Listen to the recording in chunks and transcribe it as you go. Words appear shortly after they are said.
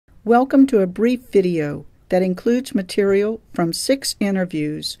Welcome to a brief video that includes material from 6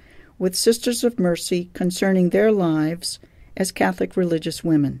 interviews with Sisters of Mercy concerning their lives as Catholic religious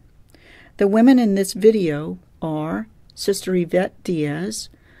women. The women in this video are Sister Yvette Diaz,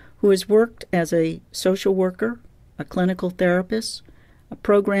 who has worked as a social worker, a clinical therapist, a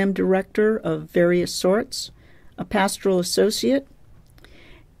program director of various sorts, a pastoral associate,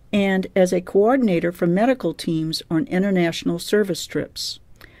 and as a coordinator for medical teams on international service trips.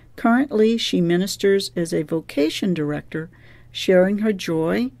 Currently, she ministers as a vocation director, sharing her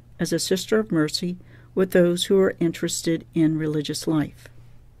joy as a Sister of Mercy with those who are interested in religious life.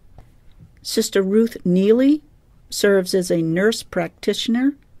 Sister Ruth Neely serves as a nurse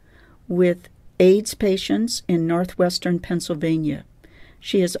practitioner with AIDS patients in northwestern Pennsylvania.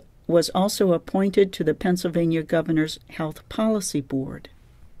 She was also appointed to the Pennsylvania Governor's Health Policy Board.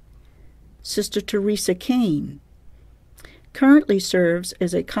 Sister Teresa Kane currently serves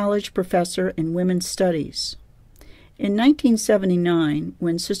as a college professor in women's studies. In 1979,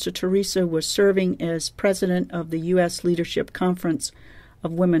 when Sister Teresa was serving as president of the U.S. Leadership Conference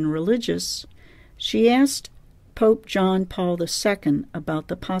of Women Religious, she asked Pope John Paul II about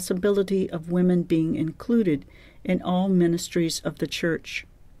the possibility of women being included in all ministries of the Church.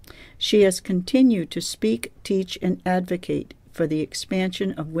 She has continued to speak, teach, and advocate for the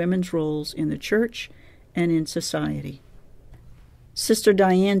expansion of women's roles in the Church and in society. Sister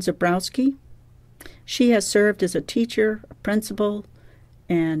Diane Zabrowski, she has served as a teacher, a principal,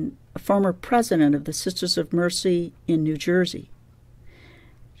 and a former president of the Sisters of Mercy in New Jersey.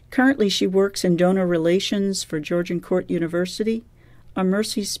 Currently, she works in donor relations for Georgian University, a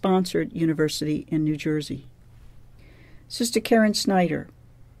Mercy-sponsored university in New Jersey. Sister Karen Snyder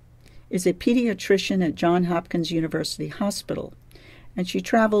is a pediatrician at Johns Hopkins University Hospital, and she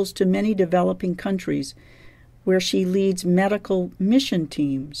travels to many developing countries where she leads medical mission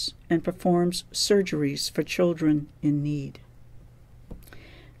teams and performs surgeries for children in need.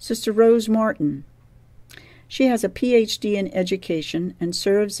 Sister Rose Martin. She has a Ph.D. in education and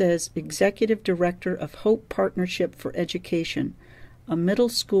serves as Executive Director of Hope Partnership for Education, a middle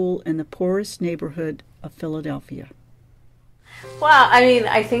school in the poorest neighborhood of Philadelphia. Well,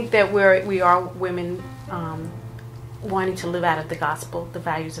 I think that we are women wanting to live out of the gospel, the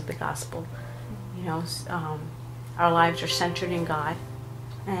values of the gospel. Our lives are centered in God,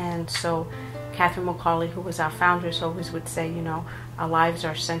 and so Catherine McCauley, who was our founder, always would say, our lives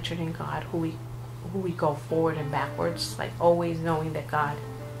are centered in God, who we go forward and backwards, like always knowing that God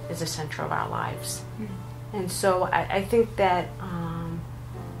is the center of our lives. Mm-hmm. And so I think that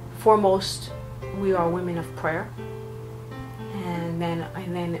foremost we are women of prayer, and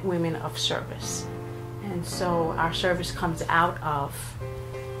then women of service. And so our service comes out of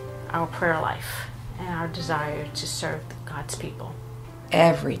our prayer life and our desire to serve God's people.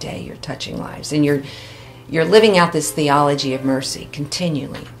 Every day you're touching lives, and you're living out this theology of mercy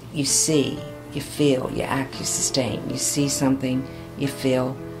continually. You see, you feel, you act, you sustain. You see something, you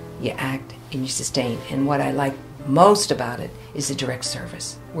feel, you act, and you sustain. And what I like most about it is the direct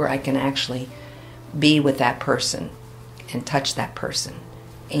service, where I can actually be with that person and touch that person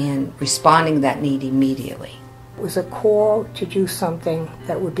and responding to that need immediately. It was a call to do something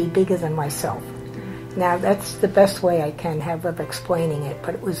that would be bigger than myself. Now, that's the best way I can have of explaining it,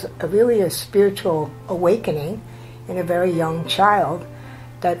 but it was really a spiritual awakening in a very young child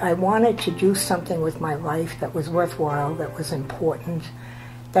that I wanted to do something with my life that was worthwhile, that was important,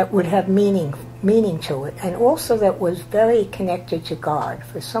 that would have meaning to it, and also that was very connected to God.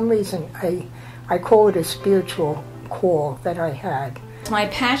 For some reason, I call it a spiritual call that I had. My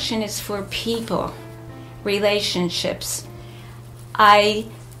passion is for people, relationships. I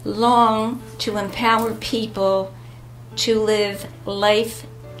long to empower people to live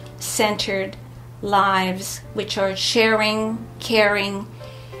life-centered lives which are sharing, caring,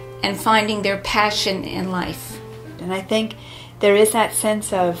 and finding their passion in life. And I think there is that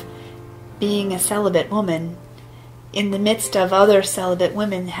sense of being a celibate woman in the midst of other celibate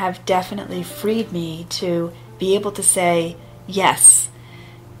women have definitely freed me to be able to say, yes,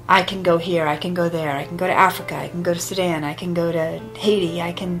 I can go here, I can go there, I can go to Africa, I can go to Sudan, I can go to Haiti,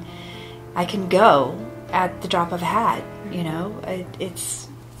 I can go at the drop of a hat,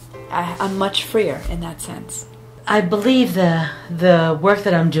 I'm much freer in that sense. I believe the work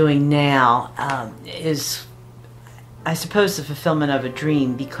that I'm doing now is, I suppose, the fulfillment of a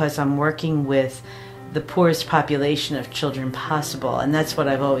dream, because I'm working with the poorest population of children possible, and that's what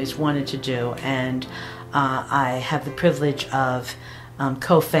I've always wanted to do. And I have the privilege of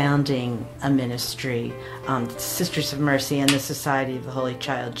co-founding a ministry, Sisters of Mercy and the Society of the Holy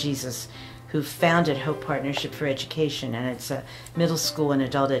Child Jesus, who founded Hope Partnership for Education, and it's a middle school and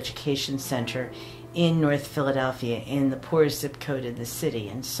adult education center in North Philadelphia, in the poorest zip code in the city.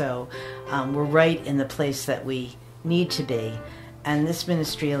 And so we're right in the place that we need to be. And this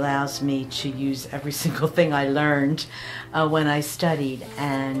ministry allows me to use every single thing I learned when I studied.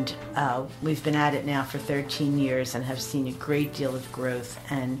 And we've been at it now for 13 years and have seen a great deal of growth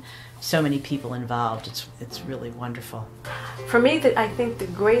and so many people involved. It's really wonderful. For me, I think the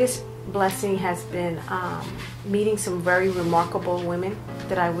greatest blessing has been meeting some very remarkable women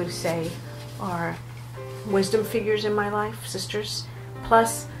that I would say are wisdom figures in my life, sisters,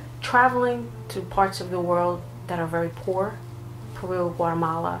 plus traveling to parts of the world that are very poor, Peru,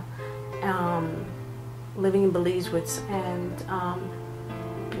 Guatemala, living in Belize and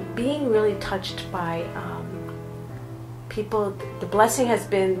being really touched by people. The blessing has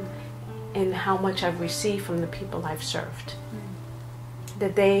been in how much I've received from the people I've served.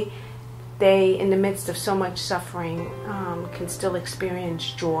 That they in the midst of so much suffering can still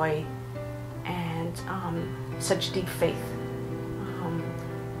experience joy and such deep faith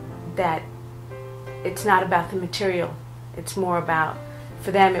that it's not about the material. It's more about,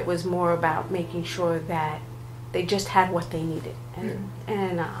 for them it was more about making sure that they just had what they needed,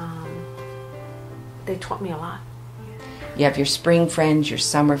 and they taught me a lot. You have your spring friends, your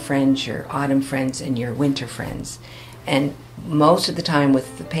summer friends, your autumn friends, and your winter friends. And most of the time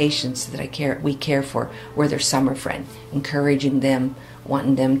with the patients that we care for, we're their summer friend, encouraging them,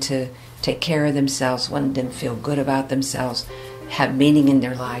 wanting them to take care of themselves, wanting them to feel good about themselves, have meaning in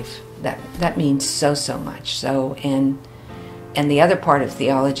their life. That means so much. So, and the other part of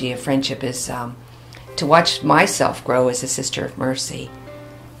theology of friendship is to watch myself grow as a sister of mercy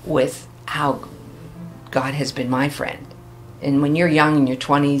with how God has been my friend. And when you're young, in your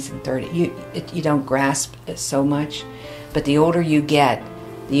 20s and 30s, you don't grasp it so much. But the older you get,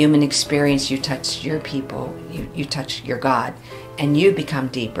 the human experience, you touch your people, you touch your God, and you become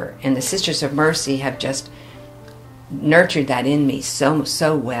deeper. And the Sisters of Mercy have just nurtured that in me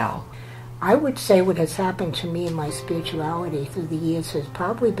so well. I would say what has happened to me in my spirituality through the years has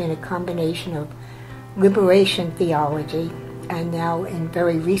probably been a combination of liberation theology and now in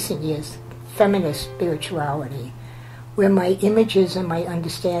very recent years, feminist spirituality, where my images and my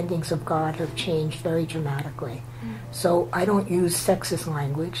understandings of God have changed very dramatically. So I don't use sexist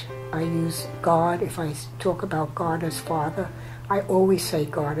language. I use God. If I talk about God as Father, I always say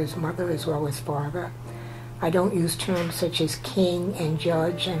God as Mother as well as Father. I don't use terms such as King and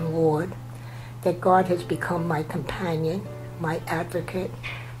Judge and Lord. That God has become my companion, my advocate,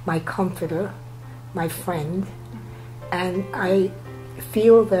 my comforter, my friend, and I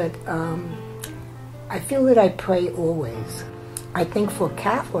feel that I pray always. I think for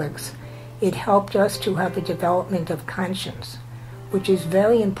Catholics, it helped us to have a development of conscience, which is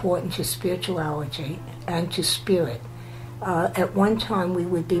very important to spirituality and to spirit. At one time, we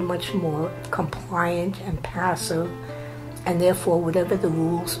would be much more compliant and passive, and therefore, whatever the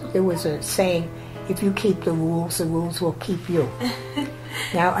rules, there was a saying, if you keep the rules will keep you.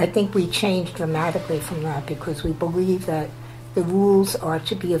 Now, I think we changed dramatically from that because we believe that the rules are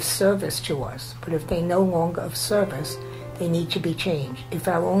to be of service to us, but if they're no longer of service, they need to be changed. If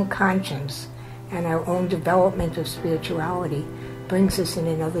our own conscience and our own development of spirituality brings us in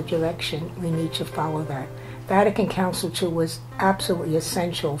another direction, we need to follow that. Vatican Council II was absolutely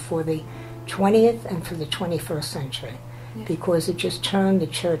essential for the 20th and for the 21st century. Because it just turned the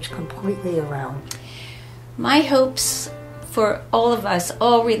church completely around. My hopes for all of us,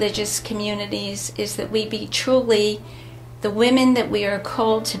 all religious communities, is that we be truly the women that we are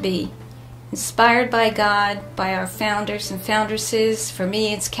called to be, inspired by God, by our founders and foundresses. For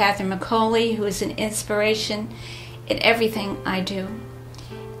me, it's Catherine McCauley, who is an inspiration in everything I do.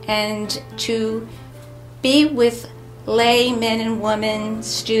 And to be with lay men and women,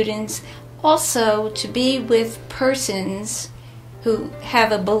 students, also to be with persons who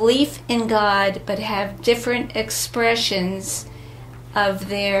have a belief in God but have different expressions of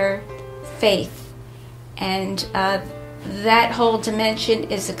their faith. And that whole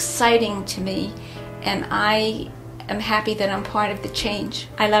dimension is exciting to me, and I am happy that I'm part of the change.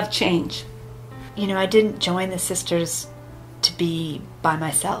 I love change. You know, I didn't join the sisters to be by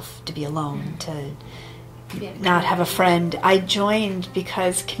myself, to be alone, to not have a friend. I joined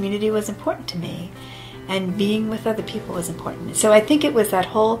because community was important to me and being with other people was important. So I think it was that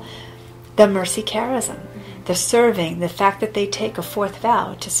whole, the mercy charism, the serving, the fact that they take a fourth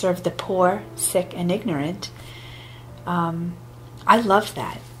vow to serve the poor, sick, and ignorant. I loved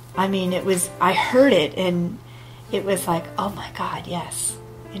that. I mean, I heard it and it was like, oh my God, yes.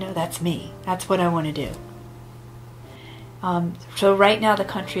 You know, that's me. That's what I want to do. So right now the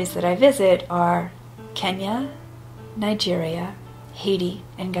countries that I visit are Kenya, Nigeria, Haiti,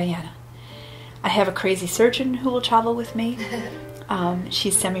 and Guyana. I have a crazy surgeon who will travel with me.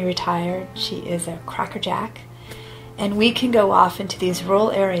 She's semi-retired. She is a crackerjack. And we can go off into these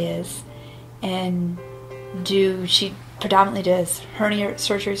rural areas and she predominantly does hernia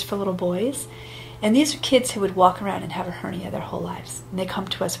surgeries for little boys. And these are kids who would walk around and have a hernia their whole lives. And they come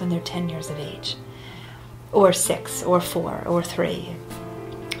to us when they're 10 years of age, or 6, or 4, or 3.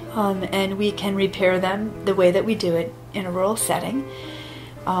 And we can repair them the way that we do it in a rural setting.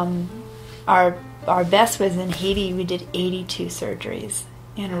 Our best was in Haiti. We did 82 surgeries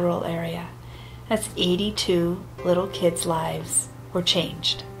in a rural area. That's 82 little kids' lives were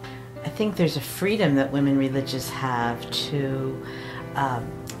changed. I think there's a freedom that women religious have to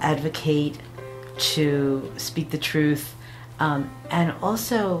advocate, to speak the truth, and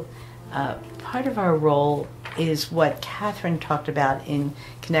also part of our role is what Catherine talked about in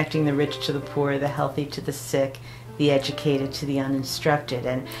connecting the rich to the poor, the healthy to the sick, the educated to the uninstructed.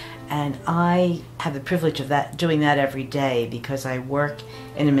 And I have the privilege of doing that every day because I work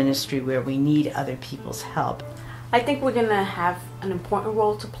in a ministry where we need other people's help. I think we're going to have an important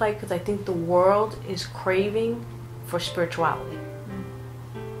role to play because I think the world is craving for spirituality.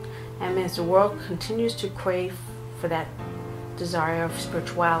 And as the world continues to crave for that desire of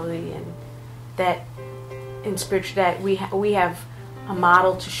spirituality, and that we have a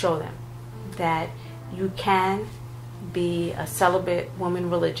model to show them that you can be a celibate woman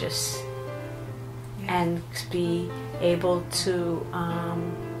religious and be able to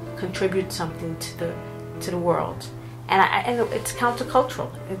contribute something to the world. And it's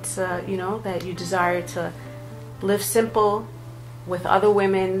countercultural. It's that you desire to live simple with other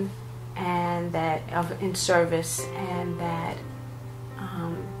women, and that in service, and that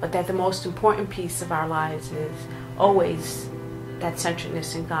but that the most important piece of our lives is always that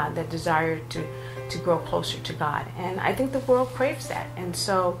centeredness in God, that desire to grow closer to God. And I think the world craves that. And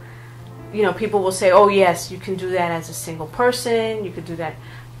so, people will say, oh yes, you can do that as a single person, you could do that.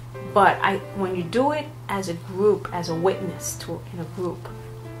 But when you do it as a group, as a witness in a group,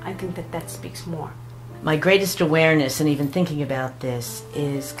 I think that speaks more. My greatest awareness, and even thinking about this,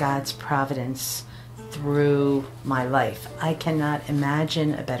 is God's providence through my life. I cannot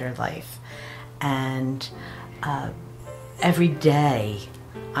imagine a better life. And every day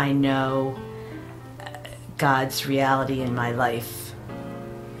I know God's reality in my life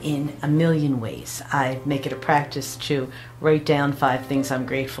in a million ways. I make it a practice to write down 5 things I'm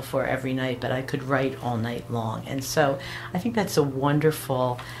grateful for every night, but I could write all night long. And so I think that's a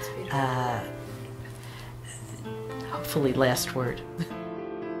wonderful, hopefully last word.